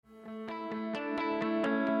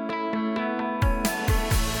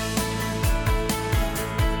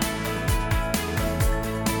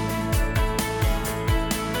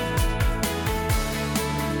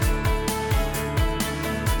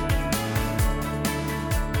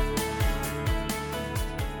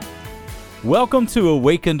Welcome to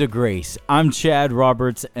Awaken to Grace. I'm Chad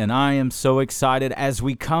Roberts, and I am so excited as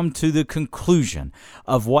we come to the conclusion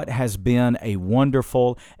of what has been a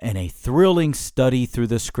wonderful and a thrilling study through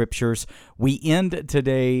the Scriptures. We end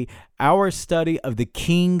today our study of the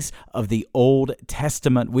kings of the Old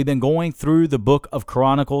Testament. We've been going through the book of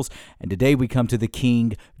Chronicles, and today we come to the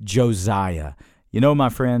King Josiah. You know, my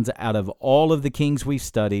friends, out of all of the kings we've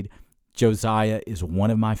studied, Josiah is one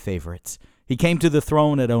of my favorites. He came to the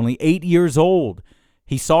throne at only 8 years old.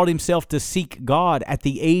 He sought himself to seek God at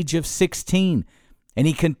the age of 16, and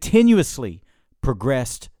he continuously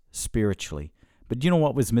progressed spiritually. But you know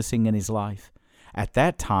what was missing in his life? At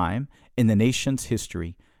that time, in the nation's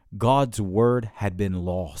history, God's word had been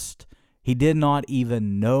lost. He did not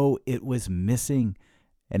even know it was missing.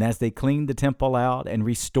 And as they cleaned the temple out and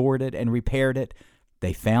restored it and repaired it,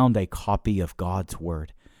 they found a copy of God's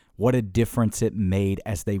word. What a difference it made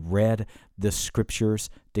as they read the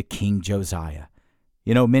Scriptures to King Josiah.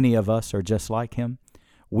 You know, many of us are just like him.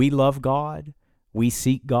 We love God. We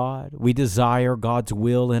seek God. We desire God's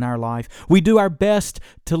will in our life. We do our best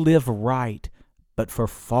to live right. But for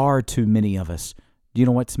far too many of us, do you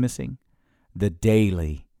know what's missing? The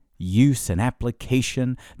daily use and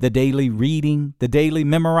application, the daily reading, the daily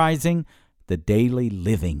memorizing, the daily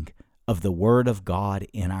living of the Word of God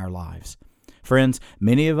in our lives. Friends,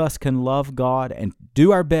 many of us can love God and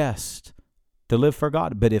do our best to live for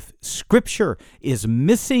God. But if Scripture is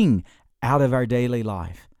missing out of our daily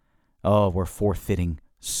life, we're forfeiting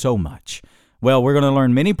so much. Well, we're going to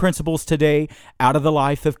learn many principles today out of the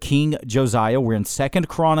life of King Josiah. We're in 2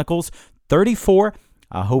 Chronicles 34.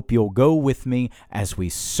 I hope you'll go with me as we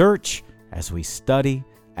search, as we study,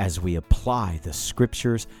 as we apply the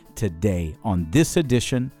Scriptures today on this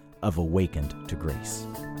edition of Awakened to Grace.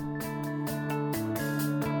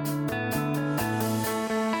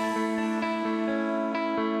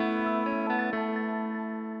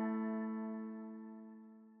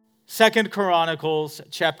 Second Chronicles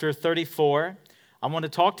chapter 34. I want to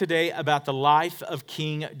talk today about the life of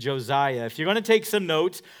King Josiah. If you're going to take some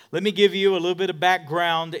notes, let me give you a little bit of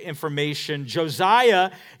background information. Josiah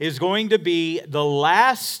is going to be the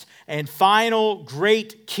last and final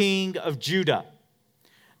great king of Judah.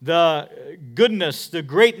 The goodness, the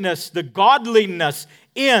greatness, the godliness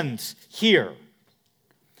ends here.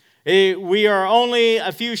 We are only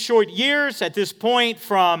a few short years at this point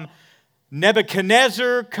from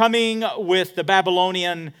Nebuchadnezzar coming with the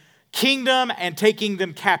Babylonian kingdom and taking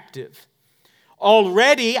them captive.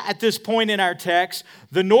 Already at this point in our text,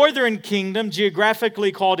 the northern kingdom,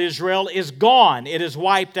 geographically called Israel, is gone. It is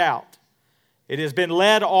wiped out. It has been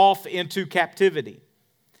led off into captivity.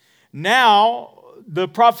 Now, the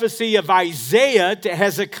prophecy of Isaiah to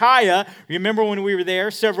Hezekiah, remember when we were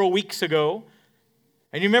there several weeks ago?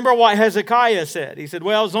 And you remember what Hezekiah said? He said,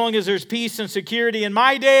 well, as long as there's peace and security in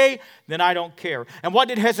my day, then I don't care. And what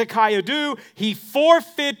did Hezekiah do? He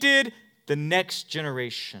forfeited the next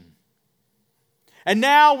generation. And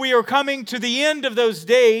now we are coming to the end of those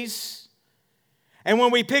days. And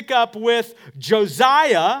when we pick up with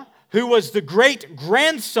Josiah, who was the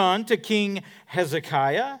great-grandson to King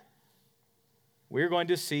Hezekiah, we're going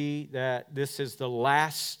to see that this is the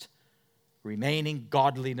last remaining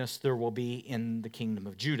godliness there will be in the kingdom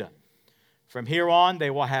of Judah. From here on, they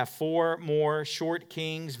will have 4 more short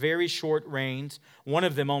kings, very short reigns, one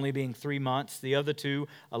of them only being 3 months, the other 2,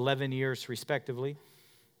 11 years respectively,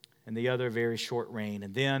 and the other very short reign.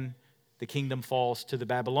 And then the kingdom falls to the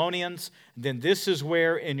Babylonians. And then this is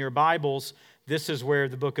where, in your Bibles, this is where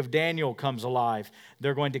the book of Daniel comes alive.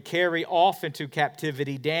 They're going to carry off into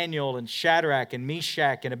captivity Daniel and Shadrach and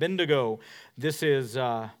Meshach and Abednego. This is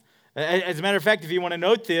as a matter of fact, if you want to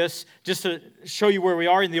note this, just to show you where we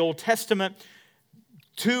are in the Old Testament,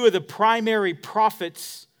 2 of the primary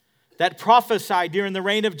prophets that prophesied during the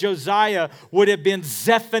reign of Josiah would have been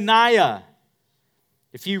Zephaniah.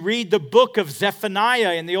 If you read the book of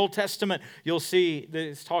Zephaniah in the Old Testament, you'll see that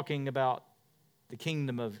it's talking about the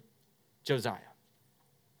kingdom of Josiah.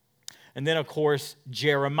 And then, of course,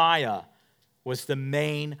 Jeremiah was the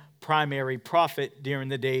main primary prophet during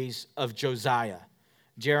the days of Josiah.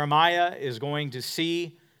 Jeremiah is going to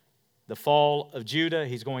see the fall of Judah.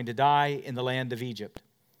 He's going to die in the land of Egypt.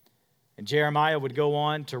 And Jeremiah would go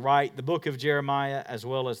on to write the book of Jeremiah as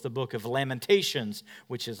well as the book of Lamentations,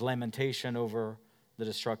 which is lamentation over the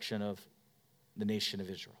destruction of the nation of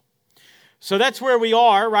Israel. So that's where we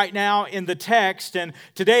are right now in the text. And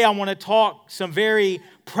today I want to talk some very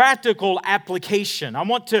practical application. I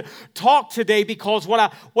want to talk today because what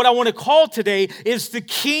I want to call today is the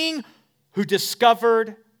king who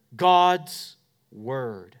discovered God's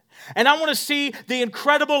word. And I want to see the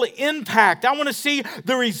incredible impact. I want to see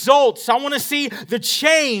the results. I want to see the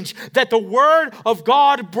change that the Word of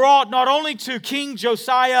God brought not only to King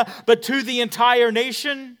Josiah, but to the entire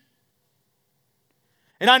nation.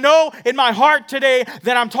 And I know in my heart today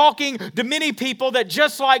that I'm talking to many people that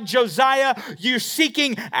just like Josiah, you're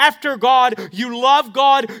seeking after God, you love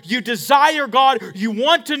God, you desire God, you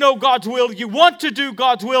want to know God's will, you want to do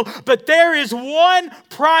God's will, but there is one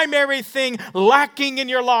primary thing lacking in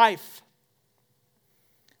your life.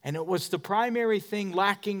 And it was the primary thing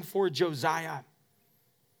lacking for Josiah.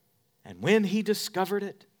 And when he discovered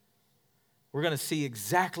it, we're going to see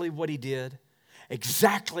exactly what he did,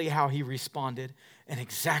 exactly how he responded, and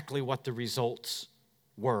exactly what the results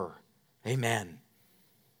were. Amen.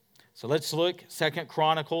 So let's look, 2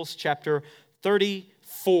 Chronicles chapter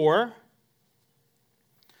 34.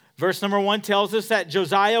 Verse number 1 tells us that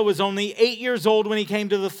Josiah was only 8 years old when he came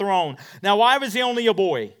to the throne. Now, why was he only a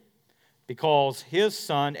boy? Because his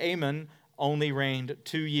son Amon only reigned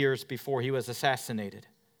 2 years before he was assassinated.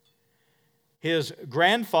 His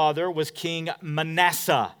grandfather was King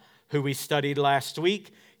Manasseh, who we studied last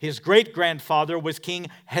week. His great-grandfather was King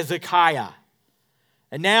Hezekiah.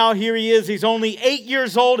 And now here he is, he's only 8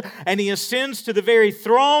 years old, and he ascends to the very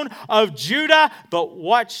throne of Judah. But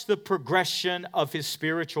watch the progression of his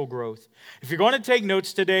spiritual growth. If you're going to take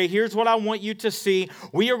notes today, here's what I want you to see.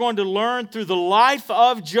 We are going to learn through the life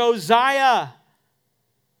of Josiah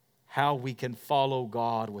how we can follow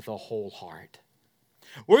God with a whole heart.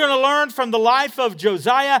 We're going to learn from the life of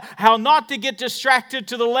Josiah how not to get distracted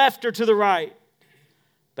to the left or to the right,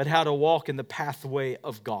 but how to walk in the pathway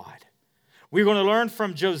of God. We're going to learn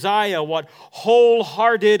from Josiah what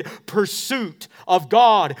wholehearted pursuit of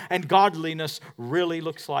God and godliness really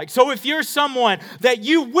looks like. So if you're someone that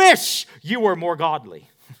you wish you were more godly,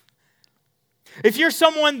 if you're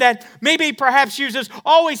someone that maybe perhaps you just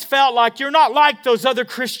always felt like you're not like those other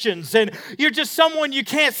Christians, and you're just someone you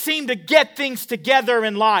can't seem to get things together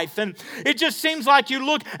in life, and it just seems like you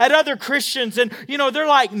look at other Christians and, they're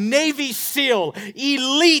like Navy SEAL,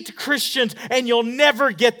 elite Christians, and you'll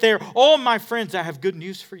never get there. Oh, my friends, I have good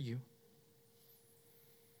news for you.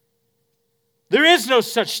 There is no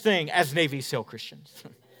such thing as Navy SEAL Christians.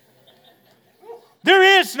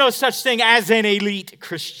 There is no such thing as an elite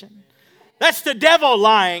Christian. That's the devil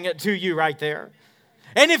lying to you right there.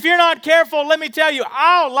 And if you're not careful, let me tell you,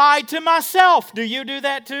 I'll lie to myself. Do you do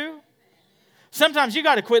that too? Sometimes you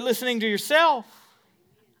got to quit listening to yourself.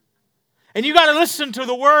 And you got to listen to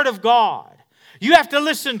the Word of God. You have to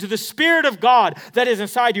listen to the Spirit of God that is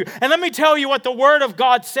inside you. And let me tell you what the Word of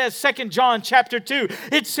God says, 2 John chapter 2.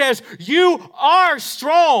 It says, you are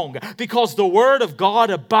strong because the Word of God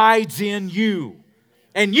abides in you.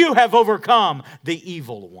 And you have overcome the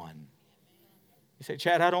evil one. You say,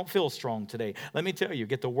 Chad, I don't feel strong today. Let me tell you,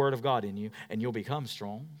 get the Word of God in you and you'll become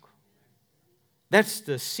strong. That's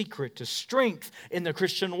the secret to strength in the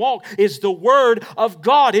Christian walk, is the Word of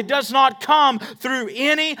God. It does not come through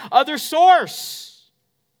any other source.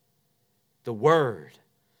 The Word.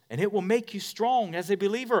 And it will make you strong as a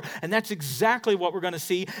believer. And that's exactly what we're going to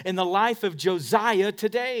see in the life of Josiah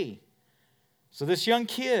today. So this young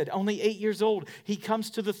kid, only 8 years old, he comes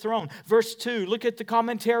to the throne. Verse 2, look at the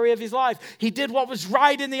commentary of his life. He did what was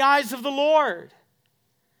right in the eyes of the Lord.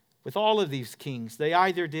 With all of these kings, they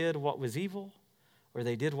either did what was evil or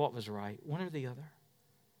they did what was right, one or the other.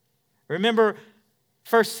 Remember,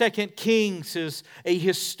 1st, 2nd Kings is a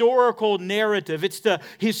historical narrative. It's the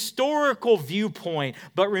historical viewpoint.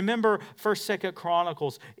 But remember, 1st, 2nd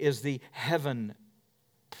Chronicles is the heaven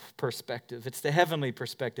perspective. It's the heavenly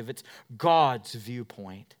perspective. It's God's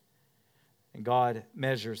viewpoint. And God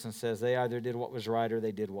measures and says they either did what was right or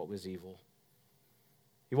they did what was evil.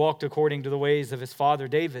 He walked according to the ways of his father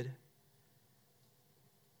David.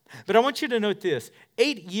 But I want you to note this.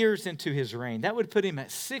 8 years into his reign, that would put him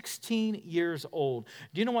at 16 years old.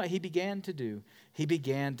 Do you know what he began to do? He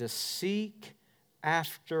began to seek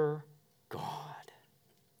after God.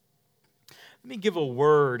 Let me give a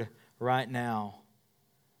word right now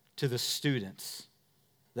to the students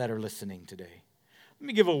that are listening today. Let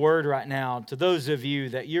me give a word right now to those of you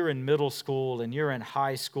that you're in middle school and you're in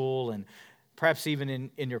high school and perhaps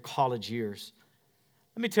even in your college years.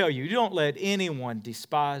 Let me tell you, you don't let anyone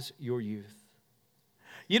despise your youth.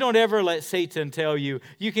 You don't ever let Satan tell you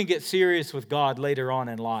you can get serious with God later on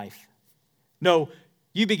in life. No,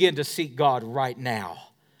 you begin to seek God right now.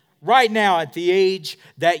 Right now at the age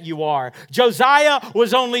that you are. Josiah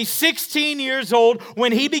was only 16 years old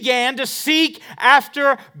when he began to seek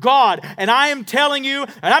after God. And I am telling you,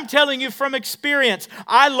 and I'm telling you from experience,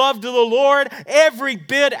 I loved the Lord every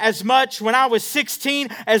bit as much when I was 16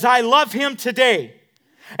 as I love Him today.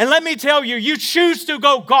 And let me tell you, you choose to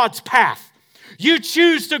go God's path. You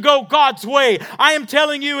choose to go God's way. I am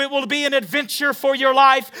telling you, it will be an adventure for your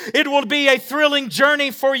life. It will be a thrilling journey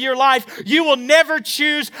for your life. You will never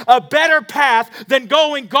choose a better path than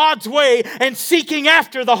going God's way and seeking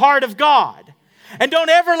after the heart of God. And don't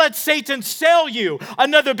ever let Satan sell you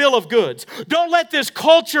another bill of goods. Don't let this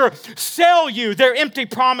culture sell you their empty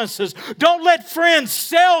promises. Don't let friends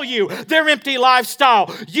sell you their empty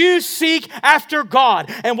lifestyle. You seek after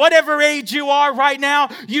God. And whatever age you are right now,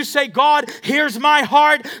 you say, God, here's my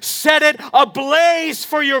heart. Set it ablaze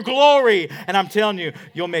for your glory. And I'm telling you,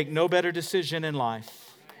 you'll make no better decision in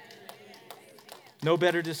life. No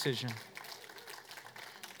better decision.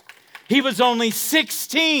 He was only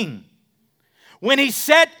 16 when he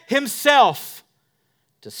set himself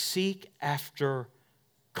to seek after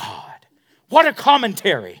God. What a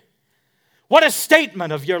commentary. What a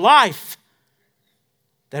statement of your life.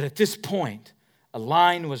 That at this point, a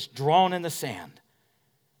line was drawn in the sand.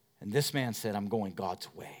 And this man said, I'm going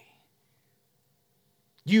God's way.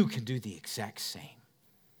 You can do the exact same.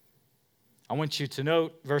 I want you to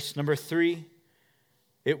note verse number 3.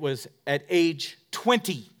 It was at age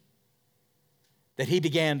 20 that he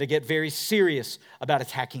began to get very serious about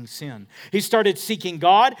attacking sin. He started seeking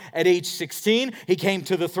God at age 16. He came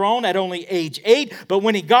to the throne at only age 8. But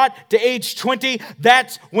when he got to age 20,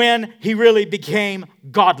 that's when he really became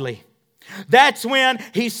godly. That's when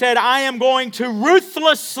he said, I am going to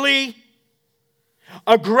ruthlessly,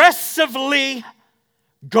 aggressively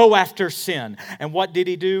go after sin. And what did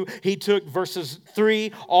he do? He took verses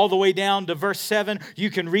 3 all the way down to verse 7.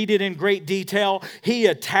 You can read it in great detail. He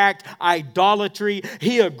attacked idolatry.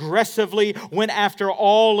 He aggressively went after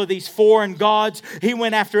all of these foreign gods. He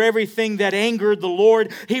went after everything that angered the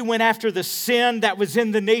Lord. He went after the sin that was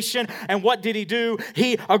in the nation. And what did he do?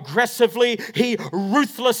 He aggressively, he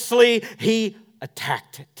ruthlessly, he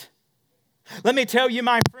attacked it. Let me tell you,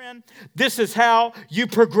 my friend, this is how you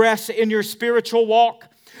progress in your spiritual walk.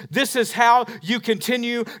 This is how you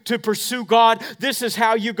continue to pursue God. This is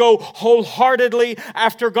how you go wholeheartedly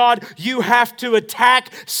after God. You have to attack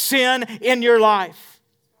sin in your life.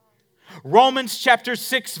 Romans chapter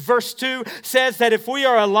 6 verse 2 says that if we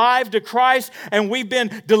are alive to Christ and we've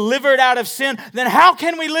been delivered out of sin, then how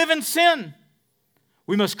can we live in sin?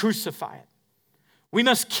 We must crucify it. We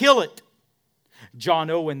must kill it. John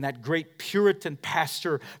Owen, that great Puritan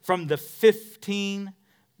pastor from the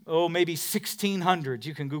maybe 1600s.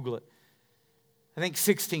 You can Google it. I think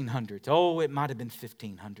 1600s. Oh, it might have been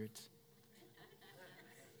 1500s.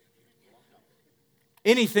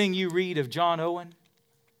 Anything you read of John Owen,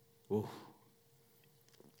 ooh,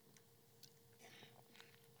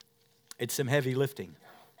 it's some heavy lifting,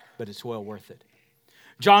 but it's well worth it.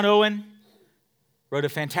 John Owen wrote a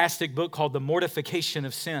fantastic book called The Mortification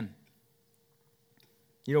of Sin.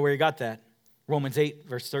 You know where he got that? Romans 8,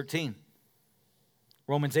 verse 13.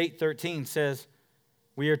 Romans 8:13 says,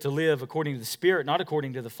 we are to live according to the Spirit, not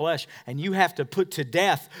according to the flesh. And you have to put to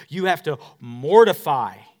death, you have to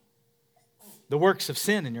mortify the works of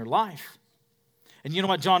sin in your life. And you know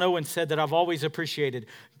what John Owen said that I've always appreciated?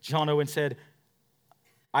 John Owen said,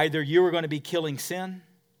 either you are going to be killing sin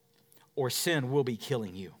or sin will be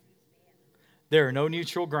killing you. There are no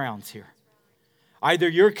neutral grounds here. Either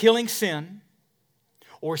you're killing sin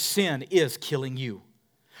or sin is killing you.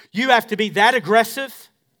 You have to be that aggressive.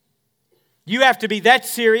 You have to be that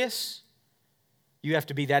serious. You have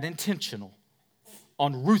to be that intentional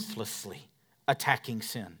on ruthlessly attacking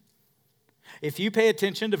sin. If you pay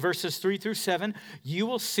attention to verses 3 through 7, you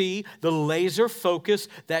will see the laser focus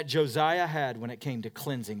that Josiah had when it came to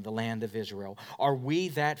cleansing the land of Israel. Are we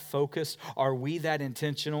that focused? Are we that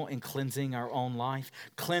intentional in cleansing our own life?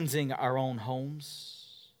 Cleansing our own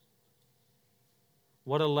homes?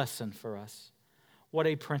 What a lesson for us. What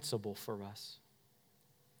a principle for us.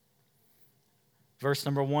 Verse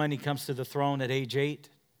number 1, he comes to the throne at age 8,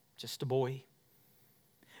 just a boy.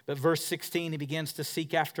 But verse 16, he begins to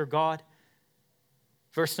seek after God.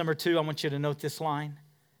 Verse number 2, I want you to note this line.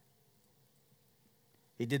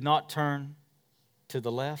 He did not turn to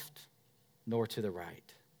the left nor to the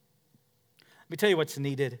right. Let me tell you what's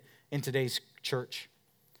needed in today's church.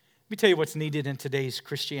 Let me tell you what's needed in today's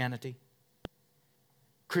Christianity.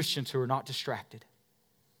 Christians who are not distracted.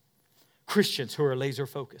 Christians who are laser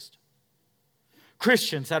focused.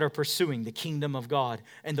 Christians that are pursuing the kingdom of God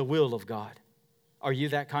and the will of God. Are you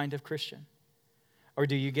that kind of Christian? Or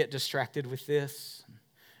do you get distracted with this,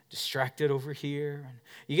 distracted over here?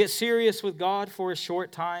 You get serious with God for a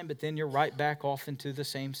short time, but then you're right back off into the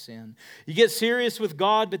same sin. You get serious with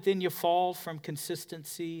God, but then you fall from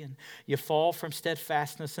consistency and you fall from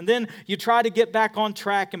steadfastness. And then you try to get back on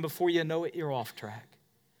track, and before you know it, you're off track.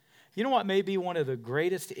 You know what may be one of the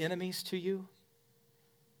greatest enemies to you?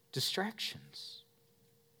 Distractions.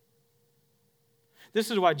 This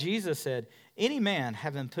is why Jesus said, any man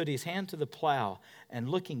having put his hand to the plow and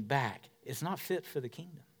looking back is not fit for the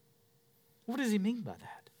kingdom. What does he mean by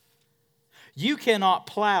that? You cannot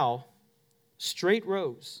plow straight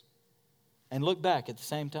rows and look back at the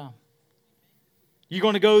same time. You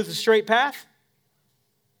going to go the straight path?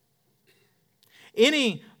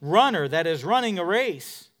 Any runner that is running a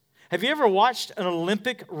race, have you ever watched an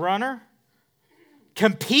Olympic runner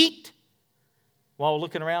compete while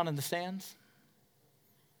looking around in the stands?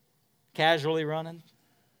 Casually running,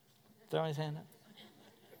 throwing his hand up.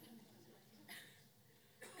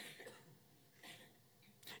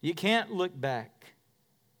 You can't look back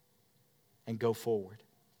and go forward.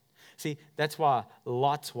 See, that's why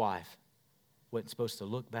Lot's wife wasn't supposed to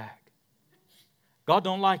look back. God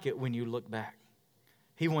don't like it when you look back.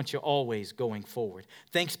 He wants you always going forward.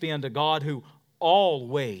 Thanks be unto God who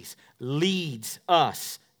always leads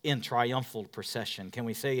us in triumphal procession. Can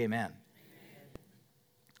we say amen?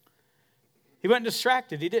 He wasn't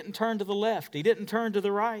distracted. He didn't turn to the left. He didn't turn to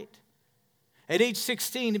the right. At age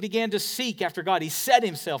 16, he began to seek after God. He set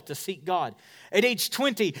himself to seek God. At age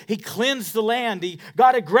 20, he cleansed the land. He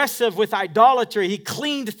got aggressive with idolatry. He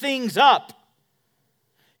cleaned things up.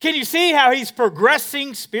 Can you see how he's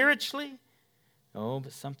progressing spiritually? Oh,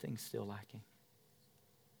 but something's still lacking.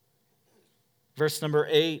 Verse number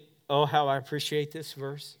 8. Oh, how I appreciate this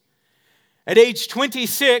verse. At age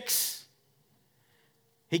 26,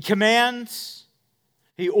 he commands,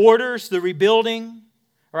 he orders the rebuilding,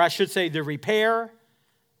 or I should say the repair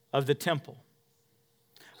of the temple.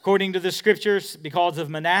 According to the scriptures, because of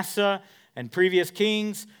Manasseh and previous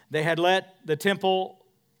kings, they had let the temple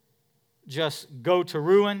just go to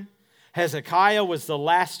ruin. Hezekiah was the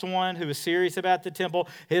last one who was serious about the temple.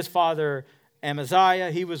 His father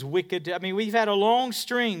Amaziah, he was wicked. I mean, we've had a long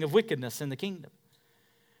string of wickedness in the kingdom.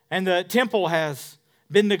 And the temple has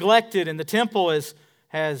been neglected, and the temple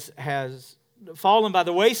has fallen by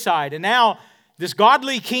the wayside. And now this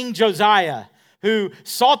godly King Josiah, who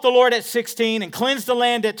sought the Lord at 16 and cleansed the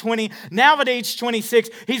land at 20, now at age 26,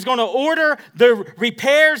 he's going to order the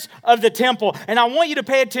repairs of the temple. And I want you to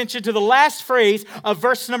pay attention to the last phrase of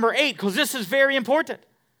verse number 8, because this is very important.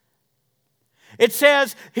 It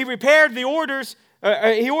says he ordered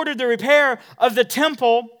the repair of the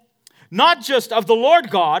temple, not just of the Lord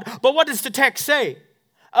God, but what does the text say?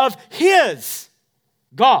 Of his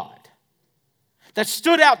God. That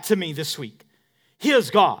stood out to me this week. His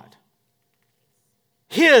God.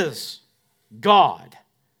 His God.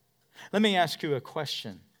 Let me ask you a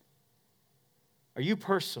question. Are you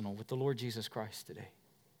personal with the Lord Jesus Christ today?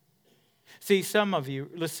 See, some of you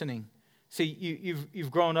listening,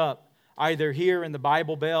 you've grown up either here in the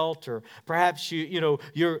Bible Belt, or perhaps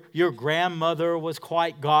your grandmother was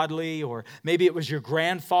quite godly, or maybe it was your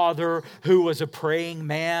grandfather who was a praying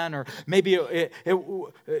man, or maybe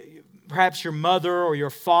perhaps your mother or your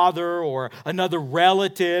father or another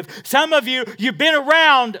relative. Some of you, you've been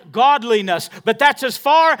around godliness, but that's as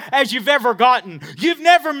far as you've ever gotten. You've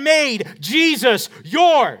never made Jesus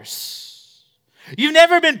yours. You've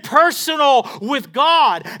never been personal with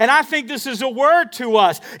God. And I think this is a word to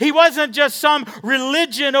us. He wasn't just some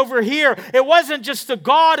religion over here. It wasn't just the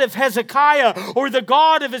God of Hezekiah or the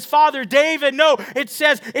God of his father David. No, it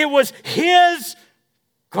says it was his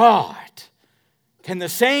God. Can the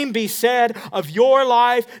same be said of your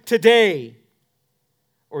life today?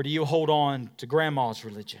 Or do you hold on to grandma's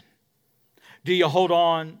religion? Do you hold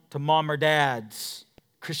on to mom or dad's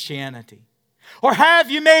Christianity? Or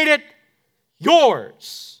have you made it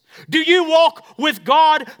yours? Do you walk with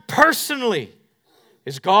God personally?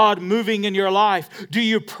 Is God moving in your life? Do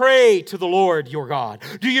you pray to the Lord your God?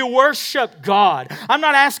 Do you worship God? I'm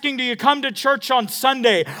not asking, do you come to church on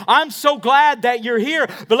Sunday? I'm so glad that you're here.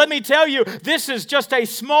 But let me tell you, this is just a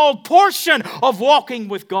small portion of walking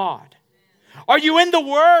with God. Are you in the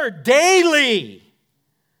Word daily?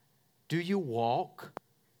 Do you walk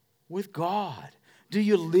with God? Do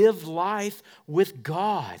you live life with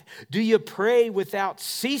God? Do you pray without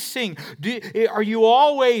ceasing? Are you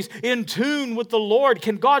always in tune with the Lord?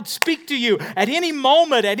 Can God speak to you at any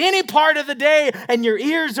moment, at any part of the day, and your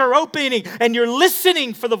ears are opening and you're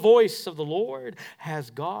listening for the voice of the Lord? Has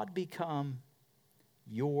God become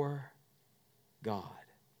your God?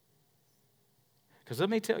 Because let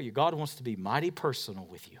me tell you, God wants to be mighty personal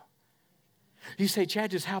with you. You say,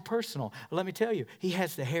 Chad, just how personal? Let me tell you, He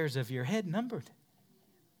has the hairs of your head numbered.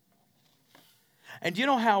 And do you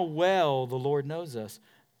know how well the Lord knows us?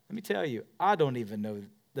 Let me tell you, I don't even know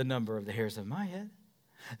the number of the hairs of my head.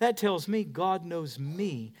 That tells me God knows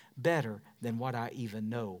me better than what I even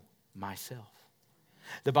know myself.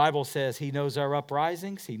 The Bible says He knows our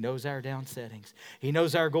uprisings, He knows our downsettings. He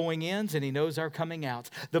knows our going ins and He knows our coming outs.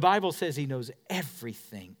 The Bible says He knows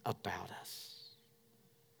everything about us.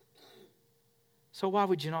 So why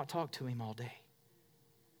would you not talk to Him all day?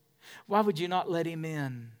 Why would you not let Him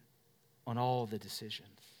in on all the decisions?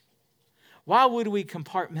 Why would we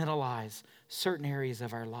compartmentalize certain areas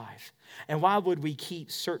of our life? And why would we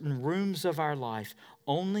keep certain rooms of our life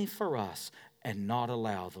only for us and not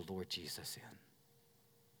allow the Lord Jesus in?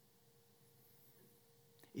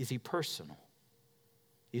 Is He personal?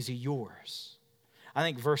 Is He yours? I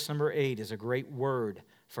think verse number 8 is a great word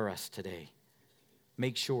for us today.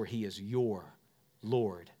 Make sure He is your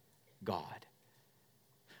Lord God.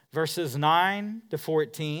 Verses 9 to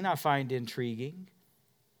 14 I find intriguing.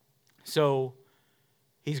 So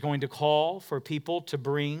He's going to call for people to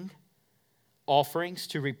bring offerings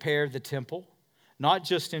to repair the temple, not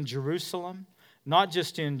just in Jerusalem, not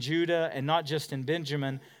just in Judah, and not just in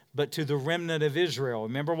Benjamin, but to the remnant of Israel.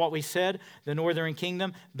 Remember what we said? The northern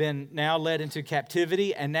kingdom been now led into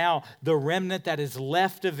captivity, and now the remnant that is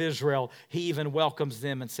left of Israel, He even welcomes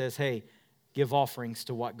them and says, hey, give offerings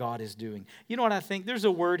to what God is doing. You know what I think? There's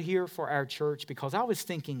a word here for our church, because I was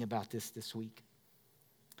thinking about this week.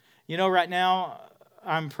 You know, right now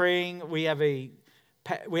I'm praying. We have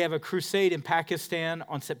a crusade in Pakistan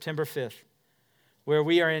on September 5th, where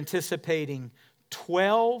we are anticipating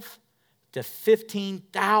 12 to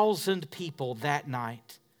 15,000 people that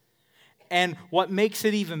night. And what makes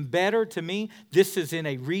it even better to me, this is in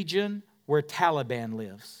a region where Taliban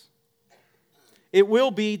lives. It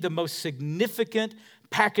will be the most significant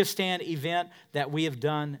Pakistan event that we have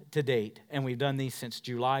done to date. And we've done these since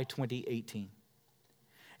July 2018.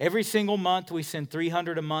 Every single month we send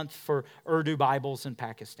 300 a month for Urdu Bibles in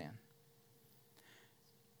Pakistan.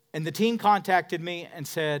 And the team contacted me and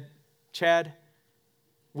said, Chad,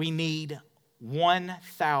 we need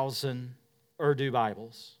 1,000 Urdu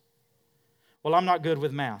Bibles. Well, I'm not good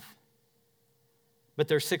with math, but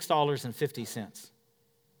they're $6.50.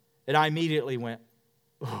 And I immediately went,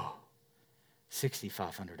 oh,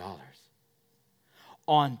 $6,500.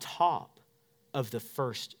 On top of the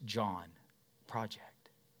First John project.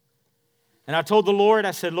 And I told the Lord,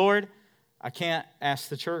 I said, Lord, I can't ask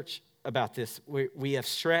the church about this. We have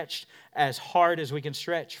stretched as hard as we can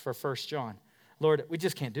stretch for First John. Lord, we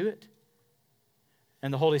just can't do it.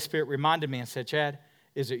 And the Holy Spirit reminded me and said, Chad,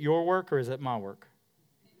 is it your work or is it my work?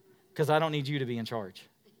 Because I don't need you to be in charge.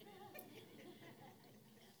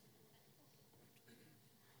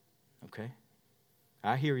 Okay.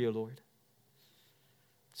 I hear you, Lord.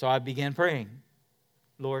 So I began praying.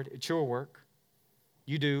 Lord, it's your work.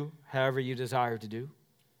 You do however you desire to do.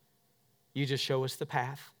 You just show us the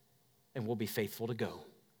path and we'll be faithful to go.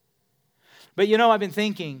 But you know, I've been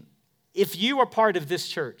thinking, if you are part of this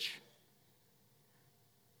church,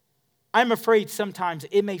 I'm afraid sometimes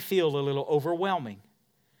it may feel a little overwhelming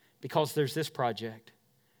because there's this project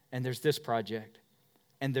and there's this project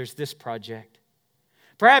and there's this project.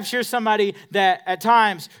 Perhaps you're somebody that at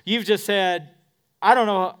times you've just said, I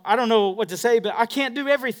don't know what to say, but I can't do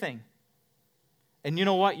everything. And you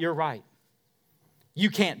know what? You're right.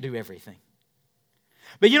 You can't do everything.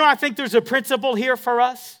 But you know, I think there's a principle here for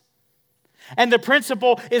us. And the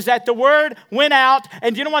principle is that the word went out,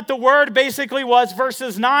 and you know what the word basically was?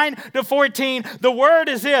 Verses 9 to 14, the word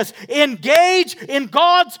is this: engage in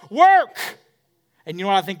God's work. And you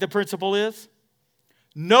know what I think the principle is?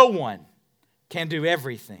 No one can do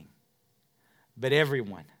everything, but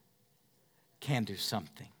everyone can do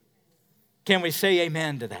something. Can we say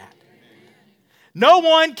amen to that? No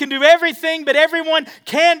one can do everything, but everyone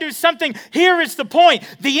can do something. Here is the point.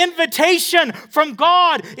 The invitation from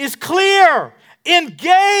God is clear.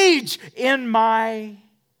 Engage in my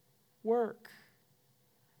work.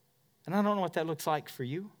 And I don't know what that looks like for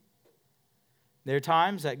you. There are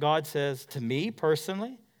times that God says to me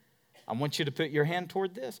personally, I want you to put your hand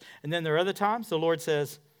toward this. And then there are other times the Lord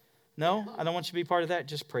says, no, I don't want you to be part of that.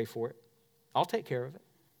 Just pray for it. I'll take care of it.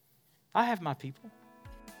 I have my people.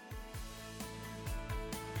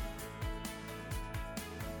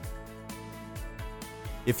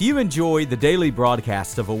 If you enjoy the daily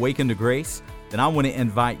broadcast of Awaken to Grace, then I want to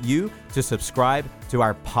invite you to subscribe to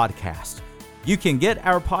our podcast. You can get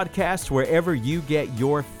our podcast wherever you get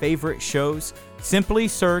your favorite shows. Simply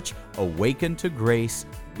search Awaken to Grace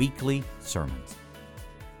Weekly Sermons.